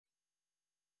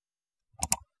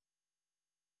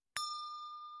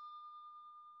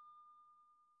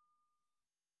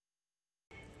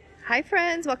Hi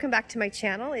friends, welcome back to my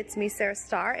channel. It's me,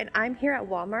 MESARASTARR, and I'm here at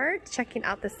Walmart checking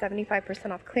out the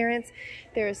 75% off clearance.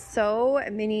 There's so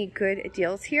many good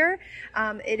deals here.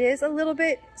 It is a little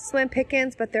bit slim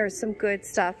pickings, but there's some good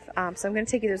stuff. So I'm going to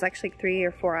take you, there's actually 3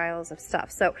 or 4 aisles of stuff.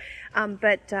 So,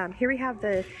 here we have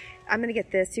I'm going to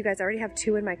get this. You guys, I already have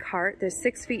 2 in my cart. They're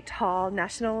 6 feet tall,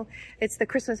 it's the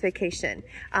Christmas vacation.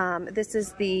 This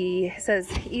is it says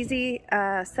easy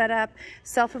setup,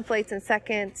 self-inflates in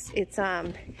seconds.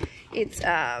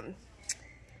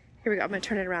 Here we go. I'm going to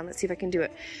turn it around. Let's see if I can do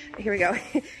it. Here we go.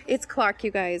 It's Clark,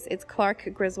 you guys. It's Clark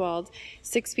Griswold.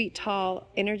 6 feet tall,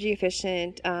 energy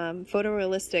efficient,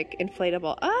 photorealistic,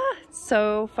 inflatable. It's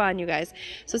so fun, you guys.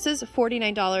 So this is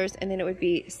 $49 and then it would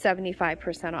be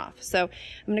 75% off. So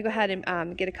I'm going to go ahead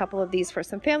and get a couple of these for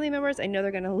some family members. I know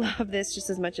they're going to love this just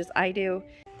as much as I do.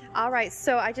 All right.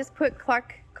 So I just put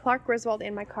Clark Griswold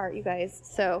in my cart, you guys.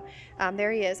 So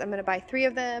there he is. I'm going to buy 3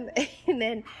 of them. And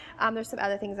then there's some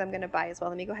other things I'm going to buy as well.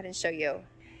 Let me go ahead and show you.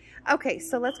 Okay,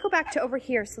 so let's go back to over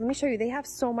here. So let me show you. They have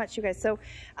so much, you guys. So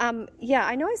yeah,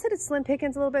 I know I said it's slim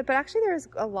pickings a little bit, but actually there's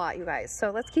a lot, you guys.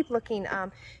 So let's keep looking.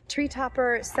 Tree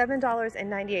topper,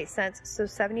 $7.98. So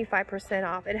 75%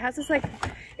 off. It has this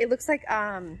it looks like,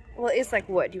 well, it is like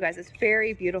wood, you guys. It's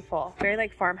very beautiful. Very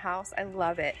like farmhouse. I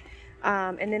love it.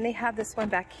 And then they have this one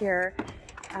back here.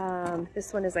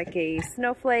 This one is like a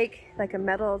snowflake, like a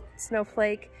metal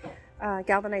snowflake,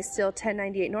 galvanized steel,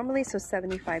 $10.98 normally, so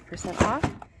 75% off.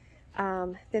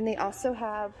 Then they also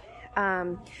have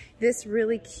this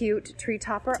really cute tree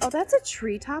topper. Oh, that's a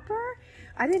tree topper?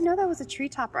 I didn't know that was a tree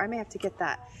topper. I may have to get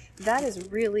that. That is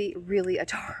really, really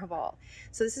adorable.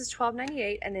 So this is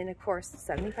 $12.98, and then of course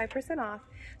 75% off.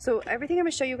 So everything I'm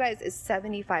gonna show you guys is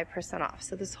 75% off.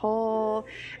 So this whole,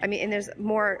 and there's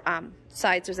more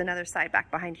sides. There's another side back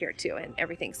behind here too and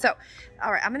everything. So,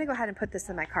 all right, I'm gonna go ahead and put this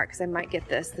in my cart because I might get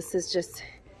this. This is just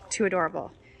too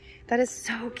adorable. That is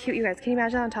so cute, you guys. Can you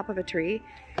imagine on top of a tree?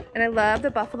 And I love the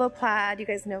buffalo plaid. You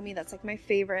guys know me, that's like my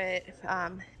favorite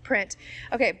print.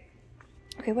 Okay,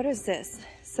 what is this?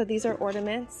 So these are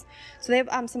ornaments. So they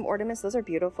have some ornaments. Those are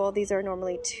beautiful. These are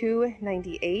normally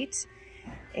 $2.98.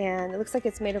 And it looks like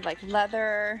it's made of like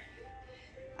leather.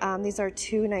 These are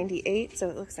 $2.98. So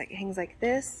it looks like it hangs like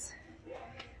this.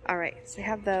 All right, so they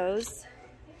have those.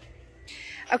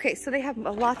 Okay, so they have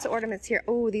lots of ornaments here.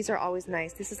 Oh, these are always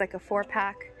nice. This is like a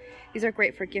 4-pack. These are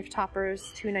great for gift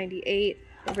toppers, $2.98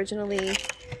 originally.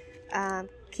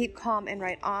 Keep calm and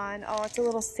write on. Oh, it's a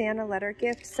little Santa letter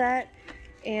gift set.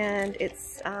 And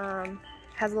it's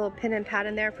has a little pin and pad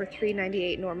in there for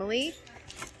 $3.98 normally.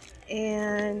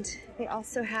 And they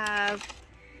also have,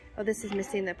 oh, this is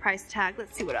missing the price tag.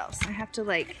 Let's see what else. I have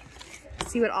to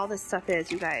see what all this stuff is,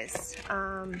 you guys.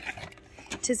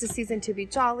 'Tis the season to be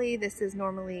jolly. This is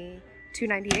normally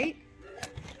 $2.98.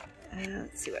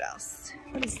 Let's see what else.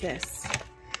 What is this?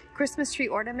 Christmas tree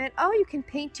ornament. Oh, you can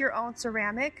paint your own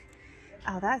ceramic.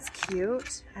 Oh, that's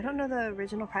cute. I don't know the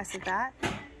original price of that.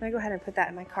 I'm gonna go ahead and put that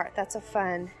in my cart. That's a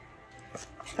fun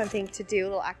thing to do, a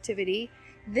little activity.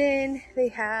 Then they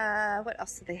have, what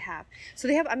else do they have? So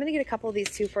they have, I'm gonna get a couple of these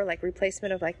too for like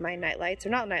replacement of like my night lights, or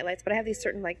not night lights, but I have these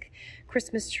certain like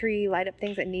Christmas tree light up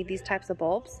things that need these types of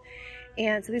bulbs.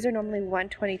 And so these are normally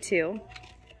 $122.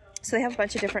 So they have a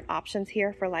bunch of different options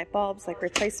here for light bulbs, like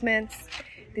replacements.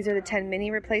 These are the 10 mini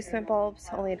replacement bulbs,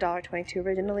 only $1.22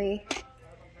 originally.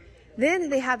 Then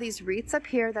they have these wreaths up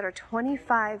here that are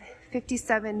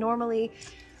 $25.57 normally,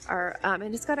 and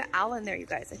it's got an owl in there, you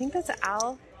guys. I think that's an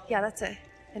owl. Yeah, that's an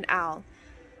owl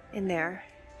in there.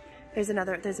 There's a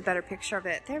better picture of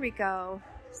it. There we go.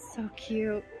 So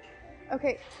cute.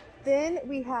 Okay, then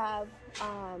we have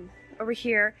over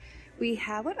here, we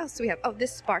have, what else do we have? Oh,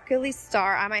 this sparkly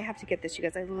star. I might have to get this, you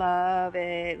guys. I love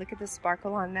it. Look at the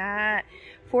sparkle on that.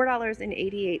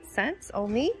 $4.88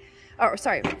 only. Oh,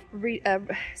 sorry,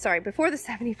 before the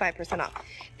 75% off.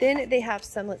 Then they have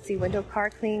some, let's see, window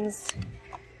car clings.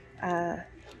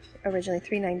 Originally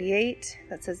 $3.98.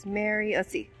 That says Mary. Let's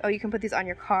see. Oh, you can put these on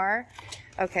your car.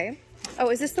 Okay. Oh,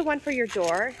 is this the one for your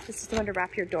door? This is the one to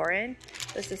wrap your door in.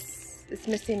 It's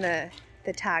missing the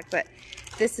tag, but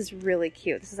this is really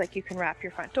cute. This is like you can wrap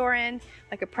your front door in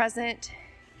like a present.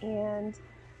 And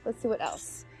let's see what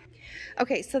else.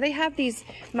 Okay, so they have these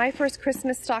My First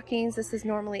Christmas stockings. This is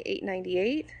normally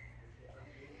 $8.98.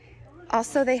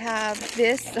 Also, they have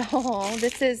this. Oh,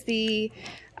 this is the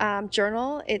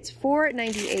journal. It's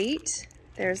 $4.98.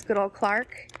 There's good old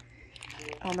Clark.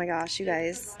 Oh my gosh, you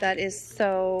guys, that is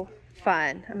so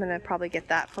fun. I'm gonna probably get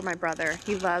that for my brother.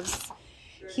 He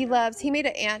made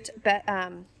an Aunt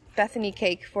Bethany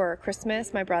cake for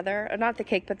Christmas, my brother. Not the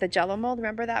cake, but the Jell-O mold.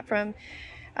 Remember that from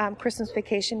Christmas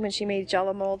Vacation when she made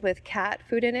Jell-O mold with cat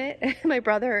food in it. My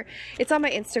brother, it's on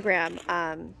my Instagram.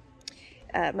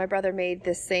 My brother made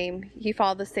this same, he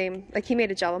followed the same, like he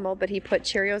made a Jell-O mold, but he put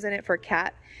Cheerios in it for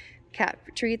cat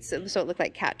treats, so it looked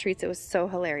like cat treats. It was so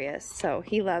hilarious. So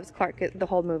he loves Clark, the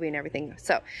whole movie and everything.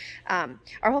 So our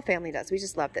whole family does. We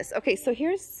just love this. Okay, so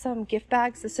here's some gift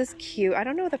bags. This is cute. I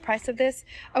don't know the price of this.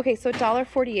 Okay, so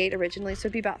 $1.48 originally, so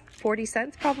it'd be about 40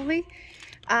 cents probably.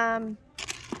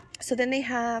 So then they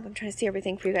have, I'm trying to see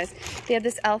everything for you guys. They have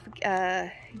this Elf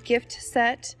gift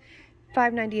set,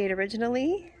 $5.98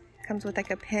 originally. Comes with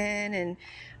like a pen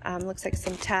and looks like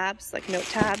some tabs, like note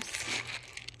tabs.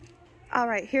 All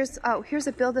right, here's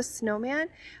a Build a Snowman.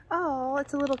 Oh,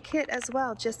 it's a little kit as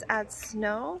well, just add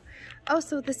snow. Oh,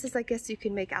 so this is, I guess you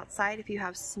can make outside if you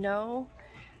have snow.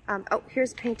 Oh,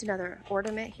 here's paint another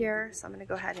ornament here. So I'm gonna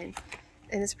go ahead and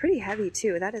it's pretty heavy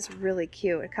too. That is really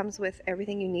cute. It comes with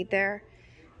everything you need there.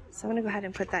 So I'm gonna go ahead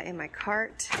and put that in my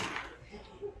cart.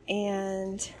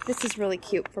 And this is really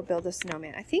cute for Build a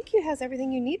Snowman. I think it has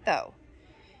everything you need though.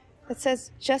 It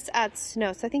says just add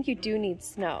snow, so I think you do need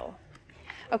snow.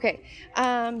 Okay,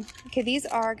 okay, these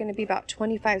are going to be about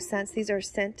 25 cents. These are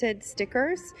scented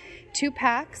stickers, 2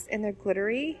 packs, and they're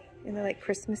glittery, and they're like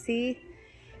Christmassy.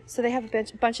 So they have a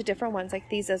bunch of different ones like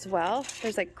these as well.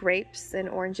 There's like grapes and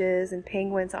oranges and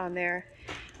penguins on there.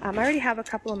 I already have a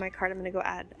couple in my cart. I'm going to go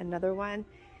add another one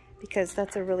because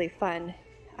that's a really fun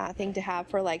thing to have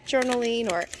for like journaling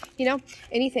or, you know,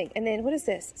 anything. And then what is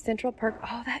this? Central Perk.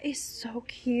 Oh, that is so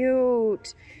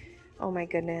cute. Oh my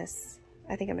goodness.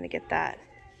 I think I'm going to get that.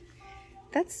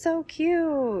 That's so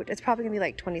cute. It's probably gonna be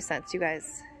like 20 cents, you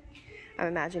guys. I'm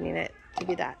imagining it to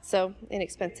be that. So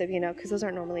inexpensive, you know, because those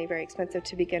aren't normally very expensive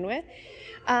to begin with.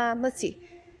 Let's see.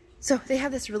 So they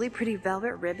have this really pretty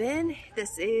velvet ribbon.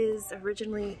 This is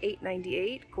originally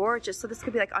 $8.98. Gorgeous. So this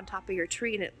could be like on top of your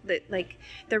tree, and like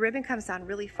the ribbon comes down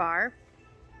really far.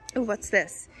 Oh, what's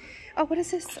this? Oh, what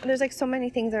is this? There's like so many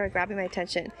things that are grabbing my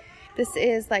attention. This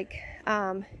is like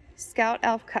Scout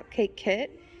Elf Cupcake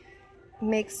Kit.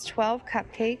 Makes 12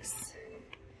 cupcakes.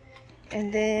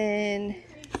 And then,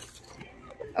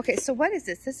 okay, so what is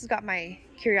this? This has got my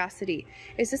curiosity.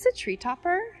 Is this a tree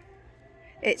topper?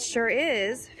 It sure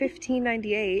is.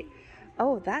 $15.98.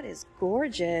 Oh, that is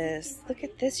gorgeous. Look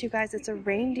at this, you guys. It's a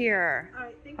reindeer.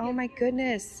 Oh my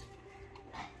goodness.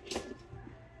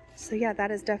 So yeah,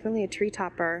 that is definitely a tree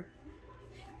topper.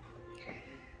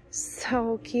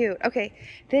 So cute. Okay,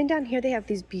 then down here they have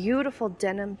these beautiful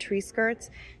denim tree skirts,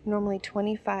 normally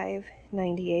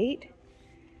 $25.98.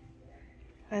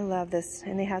 I love this,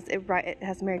 and it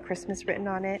has Merry Christmas written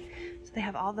on it. So they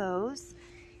have all those.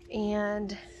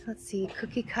 And let's see,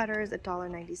 cookie cutters,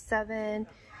 $1.97.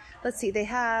 Let's see, they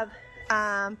have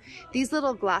these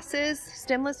little glasses,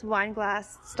 stemless wine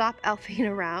glass, stop elfing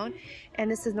around, and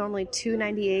this is normally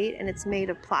 $2.98, and it's made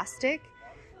of plastic.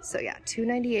 So yeah,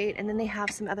 $2.98, and then they have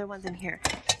some other ones in here.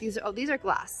 These are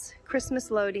glass.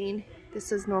 Christmas loading.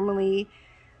 This is normally,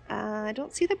 I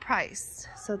don't see the price,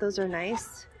 so those are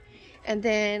nice. And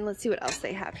then let's see what else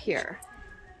they have here.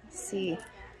 Let's see.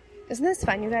 Isn't this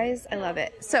fun, you guys? I love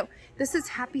it. So this is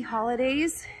Happy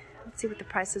Holidays. Let's see what the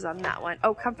price is on that one.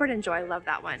 Oh, Comfort and Joy. I love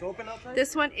that one.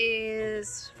 This one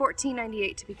is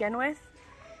 $14.98 to begin with.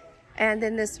 And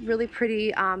then this really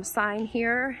pretty sign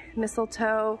here,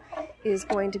 mistletoe, is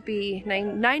going to be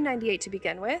 $9.98 to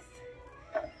begin with.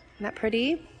 Isn't that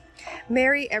pretty?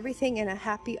 Merry everything and a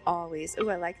happy always. Ooh,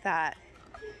 I like that.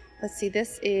 Let's see,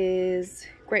 this is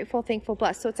grateful, thankful,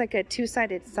 blessed. So it's like a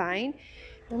two-sided sign.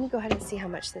 Let me go ahead and see how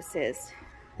much this is.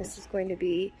 This is going to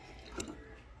be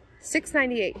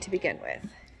 $6.98 to begin with.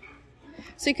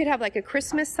 So you could have like a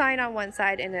Christmas sign on one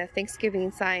side and a Thanksgiving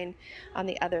sign on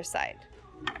the other side.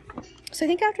 So I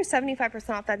think after 75%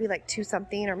 off, that'd be like $2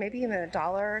 something, or maybe even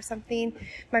 $1 or something.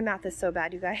 My math is so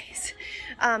bad, you guys.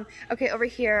 Okay, over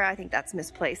here, I think that's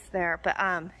misplaced there, but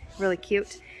really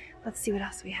cute. Let's see what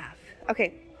else we have.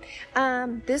 Okay,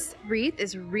 this wreath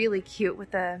is really cute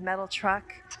with the metal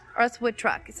truck, or it's wood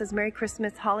truck. It says Merry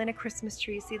Christmas, hauling a Christmas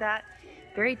tree. See that?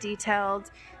 Very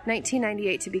detailed.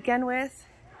 $19.98 to begin with.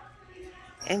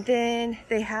 And then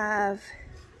they have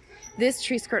this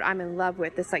tree skirt I'm in love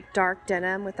with, this like dark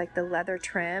denim with like the leather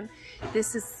trim.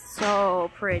 This is so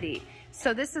pretty.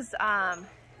 So this is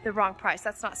the wrong price.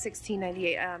 That's not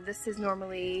 $16.98. This is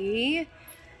normally,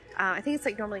 I think it's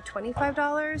like normally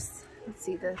 $25. Let's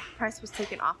see, the price was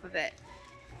taken off of it.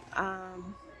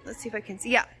 Let's see if I can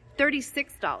see. Yeah,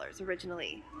 $36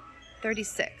 originally.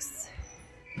 $36.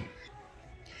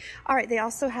 All right, they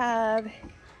also have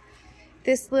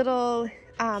this little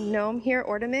gnome here,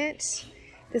 ornament.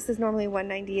 This is normally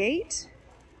 $1.98.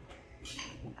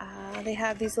 They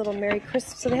have these little Merry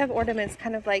Christmas, so they have ornaments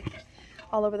kind of like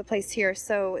all over the place here.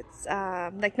 So it's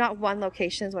like not one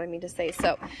location is what I mean to say.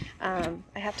 So I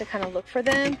have to kind of look for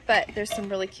them, but there's some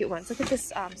really cute ones. Look at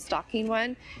this stocking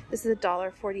one. This is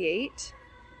 $1.48.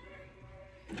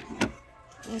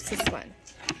 What's this one?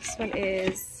 This one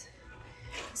is,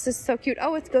 this is so cute.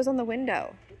 Oh, it goes on the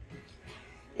window.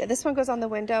 Yeah, this one goes on the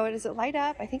window. Does it light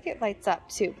up? I think it lights up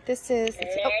too. This is,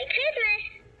 oh.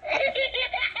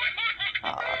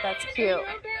 Oh, that's cute.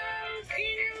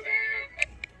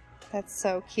 That's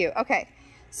so cute. Okay,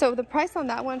 so the price on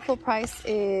that one, full price,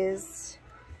 is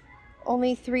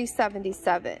only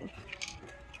 $3.77.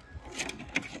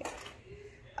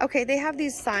 Okay, they have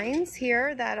these signs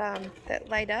here that that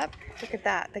light up. Look at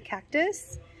that, the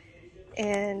cactus.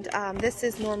 And this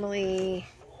is normally,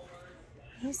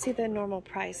 I don't see the normal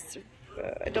price.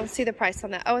 I don't see the price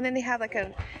on that. Oh, and then they have like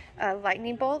a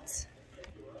lightning bolt.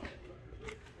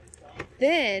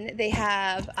 Then they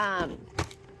have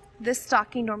this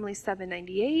stocking, normally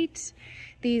 $7.98.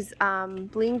 These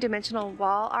bling dimensional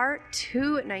wall art,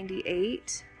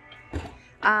 $2.98.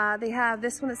 They have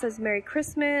this one that says Merry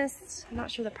Christmas. I'm not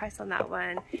sure the price on that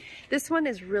one. This one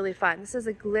is really fun. This is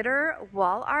a glitter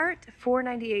wall art,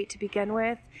 $4.98 to begin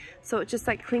with. So it just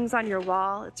like clings on your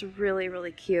wall. It's really,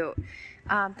 really cute.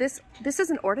 This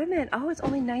is an ornament. Oh, it's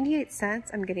only 98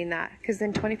 cents. I'm getting that because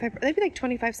then that'd be like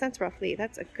 25 cents roughly.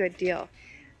 That's a good deal.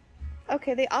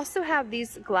 Okay, they also have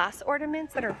these glass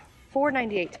ornaments that are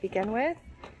 $4.98 to begin with.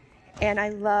 And I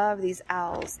love these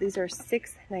owls. These are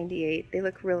 $6.98. They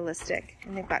look realistic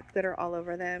and they've got glitter all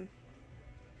over them.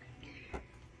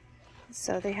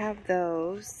 So they have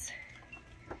those.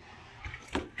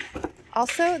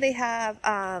 Also, they have,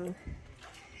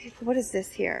 what is this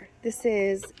here? This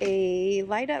is a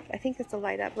light up, I think it's a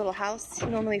light up little house.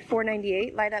 Normally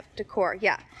 $4.98, light up decor.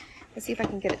 Yeah, let's see if I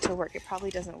can get it to work. It probably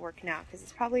doesn't work now because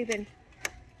it's probably been,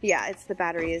 yeah, it's the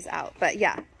battery is out. But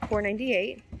yeah,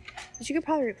 $4.98. But you could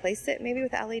probably replace it maybe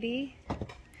with LED.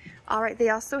 All right, they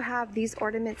also have these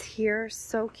ornaments here.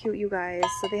 So cute, you guys.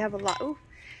 So they have a lot. Ooh,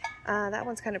 that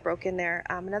one's kind of broken there.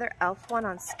 Another elf one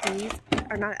on skis,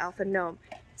 or not elf, a gnome.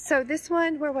 So this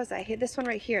one, where was I? This one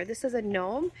right here. This is a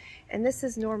gnome, and this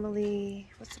is normally,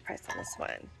 what's the price on this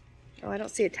one? Oh, I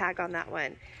don't see a tag on that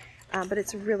one, but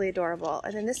it's really adorable.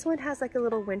 And then this one has like a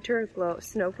little winter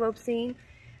snow globe scene,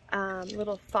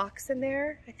 little fox in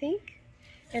there, I think.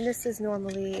 And this is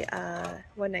normally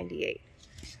 $1.98.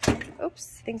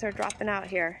 Oops, things are dropping out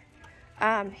here.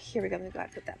 Here we go. Let me go ahead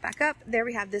and put that back up. There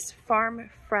we have this Farm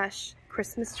Fresh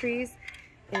Christmas trees.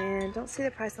 And don't see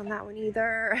the price on that one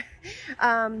either.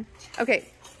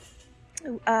 Okay.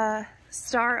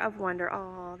 Star of Wonder.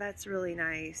 Oh, that's really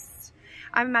nice.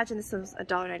 I imagine this one's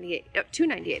 $1.98. Oh,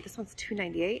 $2.98. This one's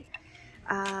 $2.98.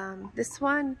 This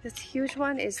one, this huge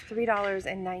one, is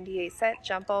 $3.98.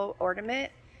 Jumbo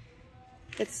ornament.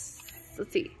 It's,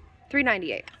 let's see,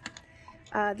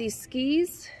 $3.98. These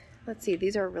skis, let's see,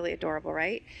 these are really adorable,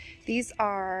 right? These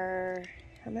are,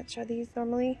 how much are these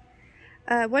normally?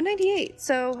 $1.98.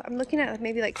 So I'm looking at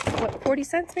maybe like, what, 40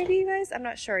 cents maybe, you guys? I'm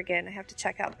not sure. Again, I have to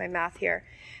check out my math here.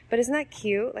 But isn't that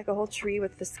cute? Like a whole tree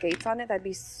with the skates on it. That'd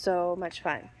be so much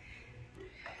fun.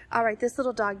 All right, this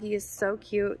little doggy is so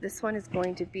cute. This one is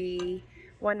going to be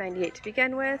 $1.98 to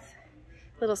begin with.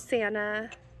 Little Santa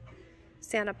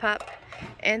pup.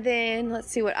 And then let's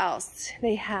see what else.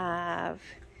 They have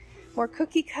more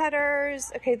cookie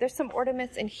cutters. Okay, there's some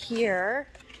ornaments in here.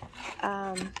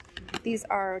 These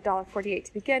are $1.48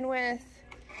 to begin with.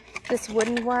 This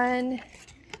wooden one,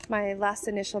 my last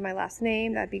initial, my last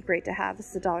name, that'd be great to have.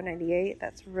 This is $1.98.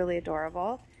 That's really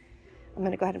adorable. I'm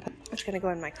gonna go ahead and put, it's gonna go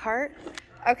in my cart.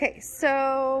 Okay,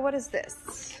 so what is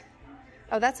this?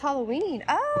 Oh, that's Halloween.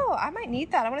 Oh, I might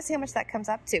need that. I want to see how much that comes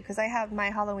up to because I have my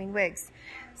Halloween wigs.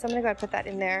 So I'm going to go ahead and put that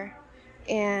in there.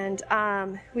 And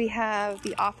we have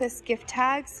the Office gift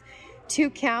tags.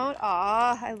 2 count.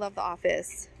 Aw, I love The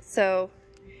Office. So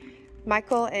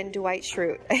Michael and Dwight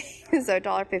Schrute. So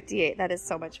 $1.58. That is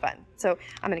so much fun. So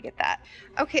I'm going to get that.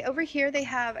 Okay, over here they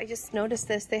have, I just noticed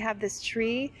this, they have this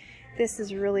tree. This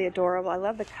is really adorable. I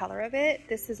love the color of it.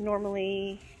 This is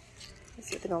normally, let's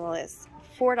see what the normal is.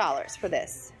 $4 for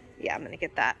this. Yeah, I'm gonna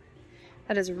get that.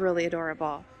 That is really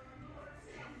adorable.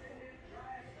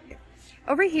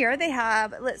 Over here they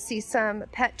have, let's see, some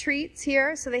pet treats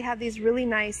here. So they have these really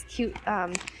nice, cute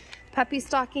puppy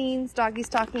stockings, doggy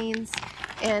stockings.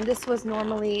 And this was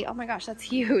normally, oh my gosh, that's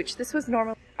huge. This was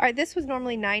normal. All right, this was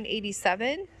normally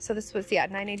 $9.87. So this was, yeah,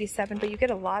 $9.87, but you get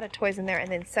a lot of toys in there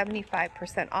and then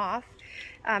 75% off.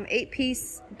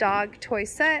 8-piece dog toy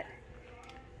set.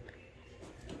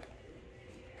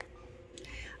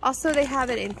 Also, they have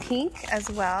it in pink as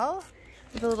well,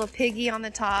 with a little piggy on the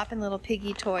top and little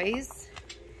piggy toys.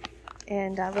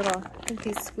 And little, I think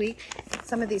these squeak,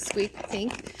 some of these squeak, I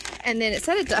think. And then it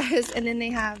said it does. And then they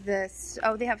have this,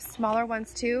 oh, they have smaller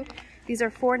ones too. These are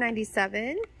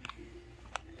 $4.97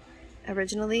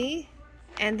 originally.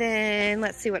 And then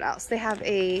let's see what else. They have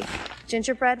a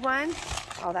gingerbread one.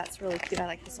 Oh, that's really cute. I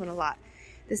like this one a lot.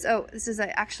 This is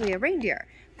actually a reindeer.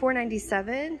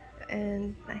 $4.97.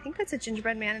 And I think that's a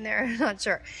gingerbread man in there. I'm not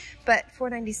sure. But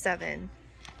 $4.97.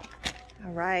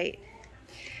 All right.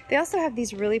 They also have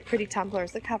these really pretty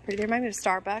tumblers. Look how pretty. They remind me of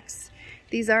Starbucks.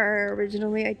 These are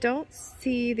originally, I don't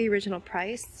see the original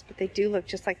price, but they do look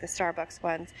just like the Starbucks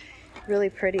ones. Really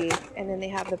pretty. And then they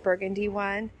have the burgundy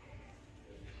one.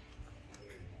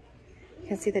 You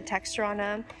can see the texture on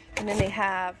them. And then they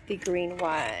have the green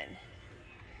one.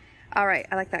 All right,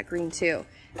 I like that green too.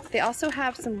 They also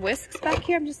have some whisks back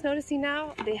here. I'm just noticing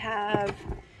now. They have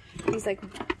these like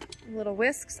little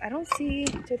whisks. I don't see,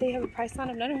 do they have a price on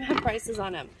them? None of them have prices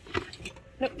on them.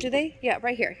 Nope, do they? Yeah,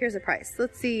 right here. Here's a price.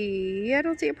 Let's see. I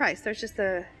don't see a price. There's just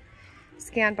a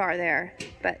scan bar there.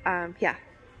 But yeah,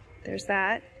 there's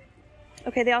that.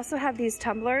 Okay, they also have these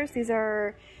tumblers. These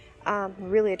are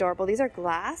really adorable. These are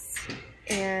glass.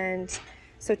 And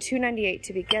so $2.98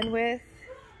 to begin with.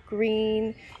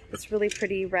 Green, this really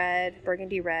pretty red,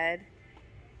 burgundy red.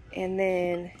 And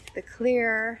then the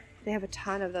clear, they have a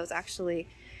ton of those actually.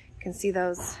 You can see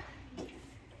those.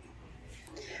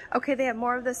 Okay, they have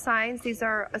more of the signs. These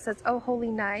are, it says, Oh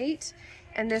Holy Night.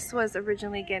 And this was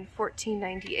originally, again,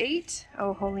 $14.98.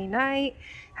 Oh Holy Night,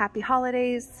 Happy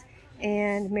Holidays,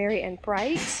 and Merry and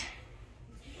Bright.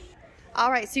 All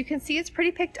right, so you can see it's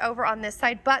pretty picked over on this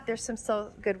side, but there's some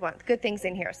still good things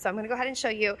in here. So I'm gonna go ahead and show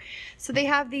you. So they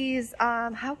have these,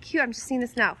 how cute, I'm just seeing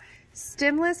this now.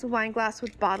 Stemless wine glass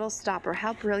with bottle stopper.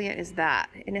 How brilliant is that?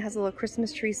 And it has a little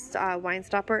Christmas tree wine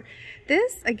stopper.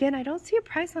 This, again, I don't see a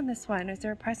price on this one. Is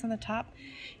there a price on the top?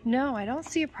 No, I don't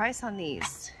see a price on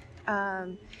these.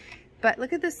 But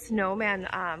look at the snowman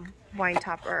wine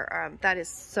topper. That is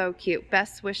so cute.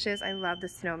 Best wishes. I love the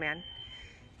snowman.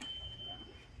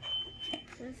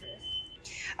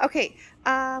 Okay,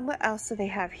 what else do they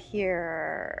have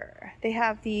here? They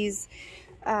have these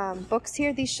books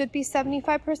here. These should be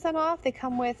 75% off. They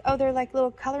come with, oh, they're like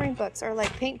little coloring books or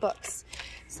like paint books.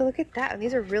 So look at that. And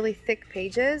these are really thick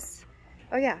pages.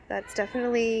 Oh yeah, that's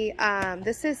definitely,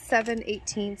 this is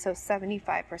 $7.18, so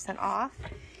 75% off.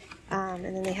 And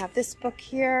then they have this book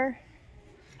here.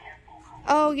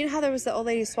 Oh, you know how there was the old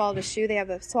lady who swallowed a shoe? They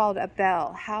have swallowed a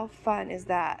bell. How fun is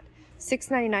that?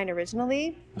 $6.99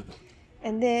 originally.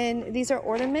 And then these are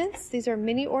ornaments. These are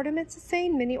mini ornaments, it's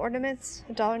saying. Mini ornaments,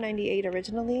 $1.98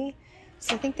 originally.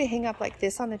 So I think they hang up like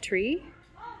this on the tree.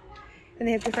 And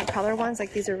they have different color ones.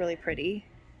 Like these are really pretty.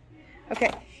 Okay.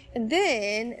 And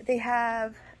then they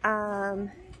have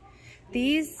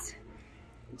these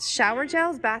shower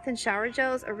gels, bath and shower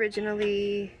gels.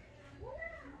 Originally,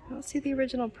 I don't see the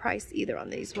original price either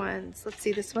on these ones. Let's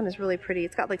see, this one is really pretty.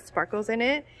 It's got like sparkles in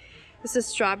it. This is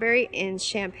strawberry and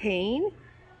champagne.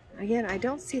 Again, I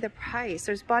don't see the price.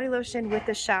 There's body lotion with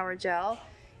the shower gel.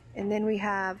 And then we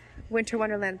have Winter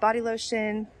Wonderland body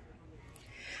lotion.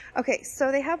 Okay,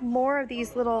 so they have more of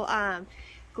these little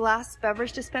glass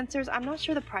beverage dispensers. I'm not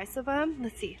sure the price of them.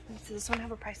 Let's see. Does this one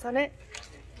have a price on it?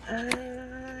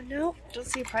 No, don't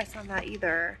see a price on that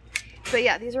either. But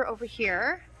yeah, these are over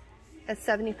here at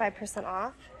 75%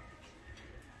 off.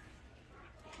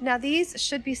 Now these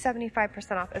should be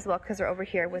 75% off as well because they're over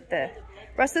here with the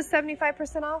rest is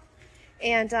 75% off.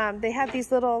 And they have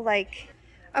these little like,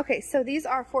 okay, so these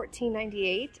are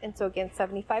 $14.98. And so again,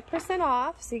 75%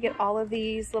 off. So you get all of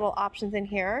these little options in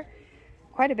here.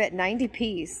 Quite a bit,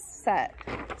 90-piece set.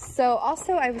 So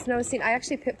also I was noticing, I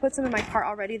actually put some in my cart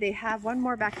already. They have one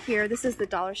more back here. This is the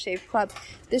Dollar Shave Club.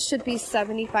 This should be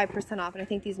 75% off. And I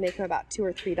think these make them about $2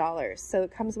 or $3. So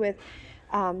it comes with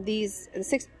the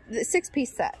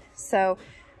six-piece set. So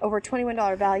over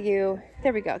 $21 value.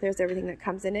 There we go. There's everything that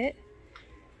comes in it.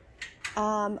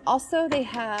 Also they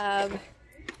have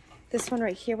this one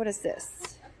right here. What is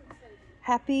this?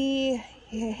 Happy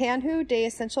Hanhu Day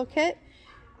Essential Kit.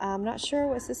 I'm not sure.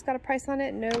 What's this got a price on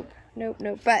it? Nope, nope,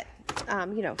 nope. But,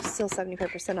 you know, still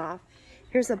 75% off.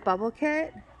 Here's a bubble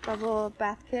kit, bubble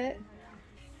bath kit.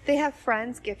 They have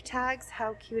Friends gift tags.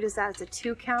 How cute is that? It's a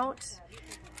 2-count.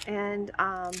 And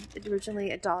originally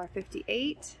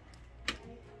 $1.58.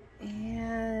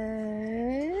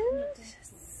 And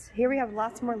here we have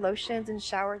lots more lotions and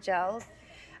shower gels.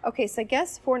 Okay, so I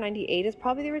guess $4.98 is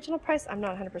probably the original price. I'm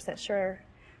not 100% sure,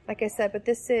 like I said, but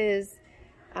this is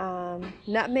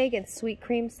nutmeg and sweet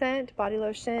cream scent body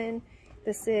lotion.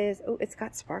 This is, oh, it's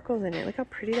got sparkles in it. Look how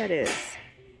pretty that is.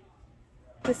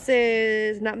 This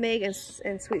is nutmeg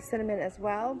and sweet cinnamon as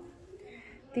well.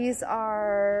 These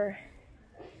are,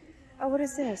 oh, what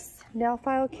is this? Nail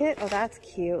file kit. Oh, that's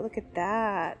cute. Look at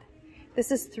that.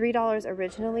 This is $3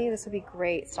 originally. This would be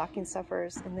great. Stocking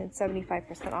stuffers, and then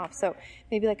 75% off. So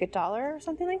maybe like $1 or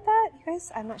something like that, you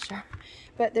guys? I'm not sure.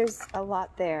 But there's a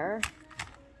lot there.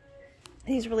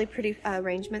 These really pretty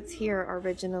arrangements here are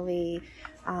originally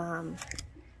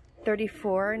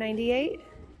 $34.98.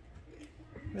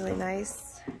 Really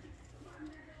nice.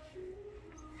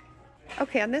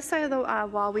 Okay, on this side of the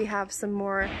wall we have some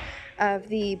more of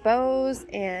the bows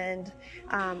and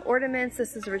ornaments.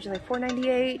 This is originally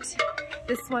 $4.98.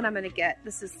 This one I'm gonna get.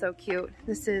 This is so cute.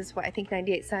 This is what I think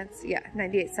 98 cents. Yeah,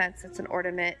 98 cents. It's an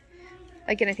ornament.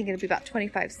 Again, I think it'll be about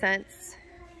 25 cents.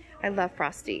 I love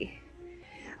Frosty.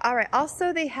 All right,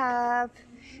 also they have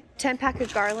 10-pack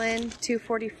of garland,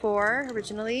 $2.44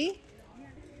 originally.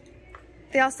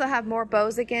 They also have more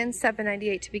bows again,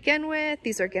 $7.98 to begin with.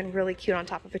 These are again really cute on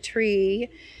top of a tree.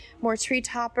 More tree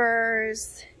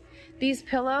toppers. These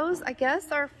pillows, I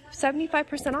guess, are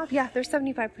 75% off. Yeah, they're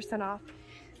 75% off.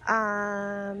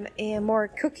 And more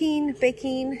cooking,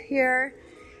 baking here.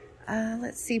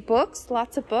 Let's see, books,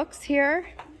 lots of books here.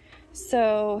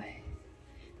 So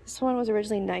this one was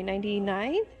originally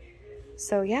 $9.99.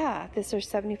 So yeah, this is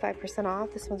 75%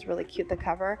 off. This one's really cute, the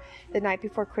cover. The Night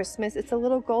Before Christmas. It's a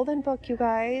little golden book, you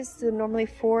guys. They're normally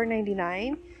 $4.99.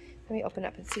 Let me open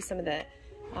up and see some of the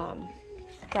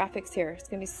graphics here. It's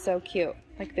gonna be so cute,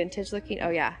 like vintage looking. Oh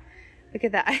yeah, look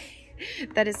at that.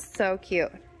 That is so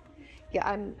cute.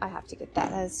 Yeah, I have to get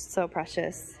that. That is so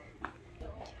precious.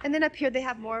 And then up here they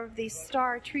have more of these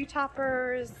star tree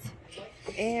toppers.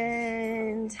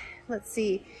 And let's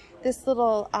see, this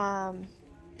little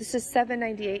this is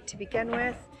 $7.98 to begin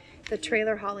with. The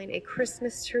trailer hauling a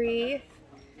Christmas tree.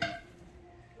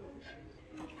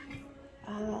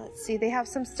 Let's see, they have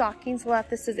some stockings left.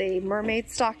 This is a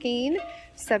mermaid stocking,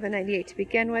 $7.98 to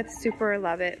begin with. Super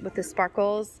love it with the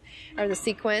sparkles or the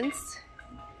sequins.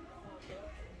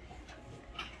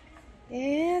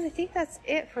 And I think that's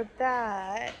it for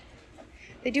that.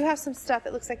 They do have some stuff.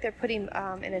 It looks like they're putting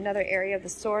in another area of the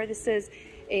store. This is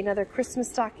another Christmas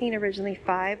stocking, originally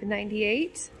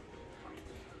 $5.98.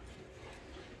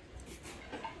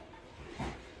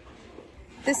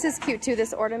 This is cute too.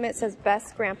 This ornament says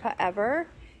Best Grandpa Ever,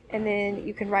 and then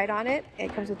you can write on it.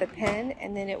 It comes with a pen,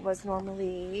 and then it was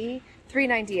normally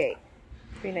 $3.98.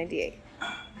 $3.98.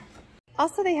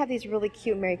 Also, they have these really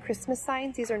cute Merry Christmas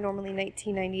signs. These are normally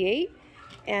 $19.98,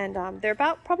 and they're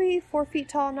about probably 4 feet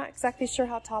tall. I'm not exactly sure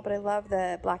how tall, but I love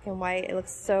the black and white. It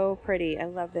looks so pretty. I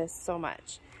love this so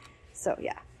much. So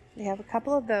yeah, they have a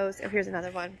couple of those. Oh, here's another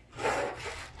one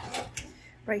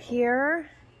right here.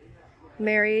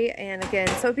 Mary, and again,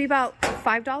 so it'd be about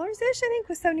 $5-ish, I think,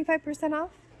 with 75% off.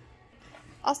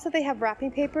 Also, they have wrapping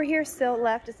paper here still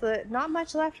left. It's not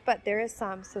much left, but there is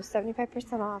some. So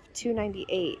 75% off,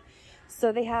 $2.98.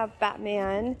 So they have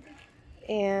Batman,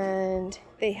 and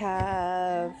they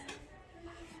have,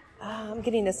 I'm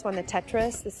getting this one, the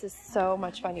Tetris. This is so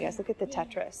much fun, you guys. Look at the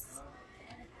Tetris.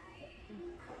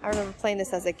 I remember playing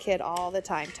this as a kid all the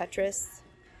time, Tetris.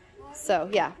 So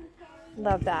yeah,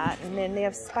 love that. And then they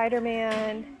have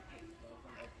Spider-Man.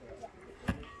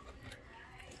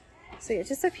 So yeah,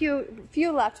 just a few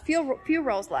left, few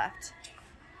rolls left.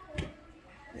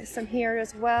 There's some here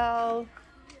as well,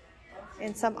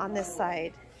 and some on this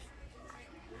side.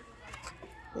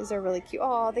 These are really cute.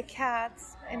 Oh, the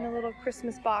cats in the little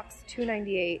Christmas box,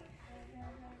 $2.98.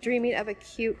 Dreaming of a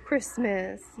cute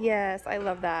Christmas. Yes, I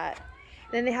love that.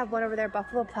 Then they have one over there,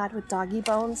 buffalo plaid with doggy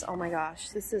bones. Oh my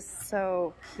gosh, this is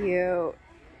so cute.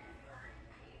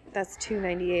 That's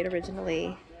 $2.98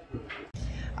 originally.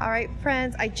 All right,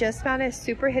 friends, I just found a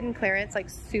super hidden clearance, like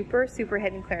super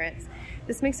hidden clearance.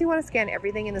 This makes me want to scan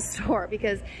everything in the store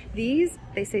because these,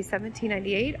 they say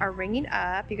 $17.98, are ringing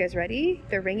up. You guys ready?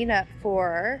 They're ringing up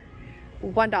for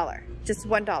 $1, just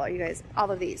 $1, you guys,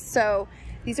 all of these. So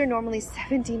these are normally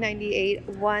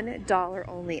 $17.98, $1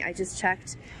 only. I just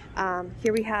checked.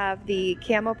 Here we have the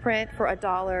camo print for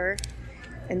 $1,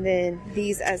 and then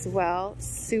these as well.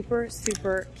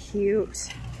 Super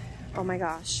cute. Oh my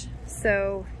gosh.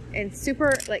 So, and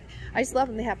super, like, I just love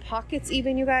them. They have pockets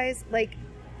even, you guys. Like,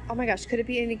 oh my gosh, could it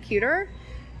be any cuter?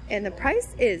 And the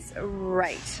price is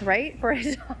right for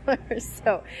 $1.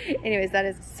 So anyways, that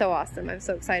is so awesome. I'm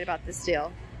so excited about this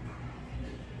deal.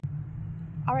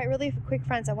 All right, really quick,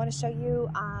 friends, I want to show you,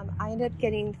 I ended up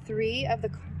getting 3 of the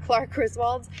Clark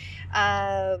Griswolds.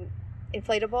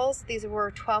 inflatables. These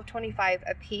were $12.25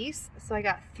 a piece, so I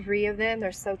got 3 of them.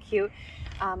 They're so cute.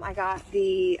 I got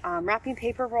the wrapping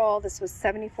paper roll. This was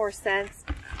 74 cents,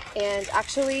 and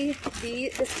actually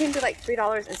this came to like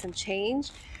 $3 and some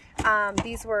change.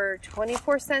 These were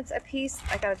 24 cents a piece.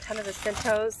 I got a ton of the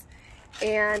Centos.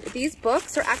 And these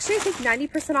books are actually, I think,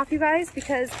 90% off, you guys,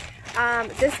 because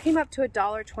this came up to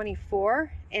 $1.24,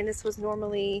 and this was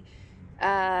normally,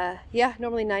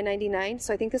 normally $9.99.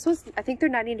 So I think they're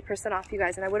 90% off, you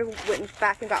guys, and I would have went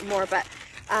back and got more, but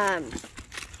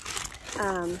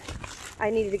I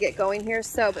needed to get going here.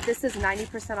 So, but this is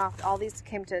 90% off. All these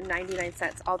came to 99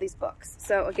 cents, all these books.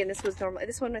 So again, this was normal.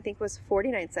 This one I think was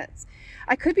 49 cents.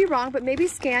 I could be wrong, but maybe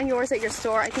scan yours at your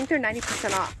store. I think they're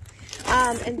 90% off.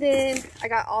 And then I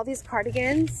got all these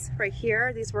cardigans right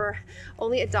here. These were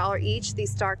only $1 each.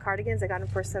 These star cardigans, I got them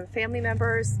for some family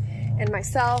members and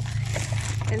myself.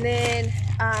 And then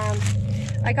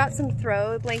I got some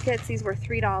throw blankets. These were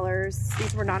 $3.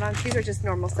 These were not on, these are just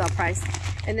normal sale price.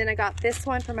 And then I got this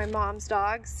one for my mom's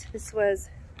dogs. This was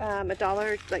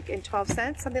 $1 like in 12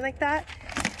 cents, something like that.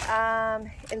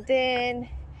 And then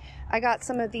I got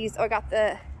some of these, I got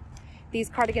these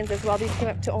cardigans as well. These came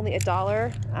up to only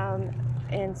 $1.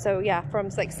 And so yeah, from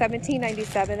like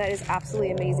 $17.97, that is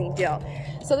absolutely amazing deal.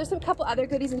 So there's a couple other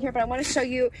goodies in here, but I want to show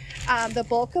you the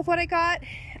bulk of what I got.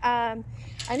 I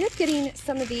ended up getting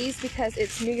some of these because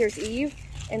it's New Year's Eve,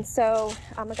 and so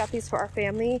I got these for our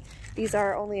family. These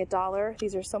are only $1.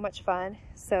 These are so much fun.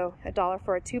 So $1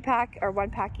 for a 2-pack or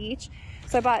 1-pack each.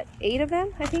 So I bought 8 of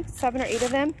them, I think 7 or 8 of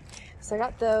them. So I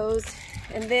got those,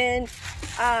 and then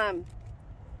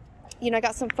you know, I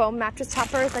got some foam mattress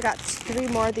toppers. I got 3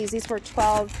 more of these. These were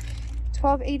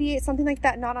 $12.88, something like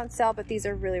that. Not on sale, but these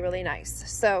are really, really nice.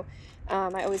 So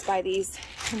I always buy these.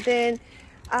 And then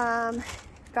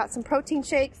got some protein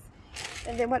shakes.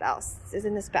 And then what else is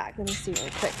in this bag? Let me see really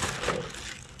quick.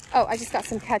 Oh, I just got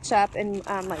some ketchup and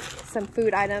like some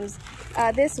food items.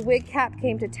 This wig cap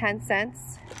came to 10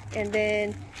 cents. And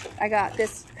then I got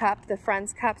this cup, the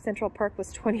Friends cup. Central Perk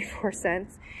was 24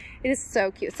 cents. It is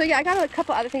so cute. So yeah, I got a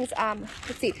couple other things.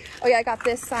 Let's see. Oh yeah, I got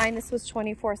this sign. This was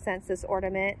 24 cents, this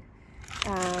ornament.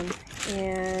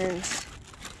 And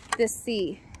this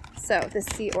C. So this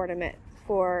C ornament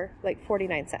for like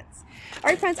 49 cents. All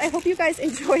right, friends, I hope you guys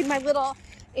enjoyed my little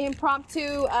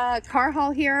impromptu car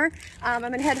haul here. I'm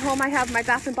gonna head home. I have my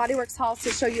Bath and Body Works haul to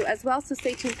show you as well, so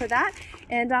stay tuned for that.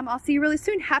 And I'll see you really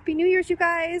soon. Happy New Year's, you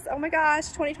guys. Oh my gosh,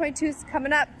 2022 is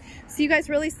coming up. See you guys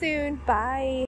really soon. Bye.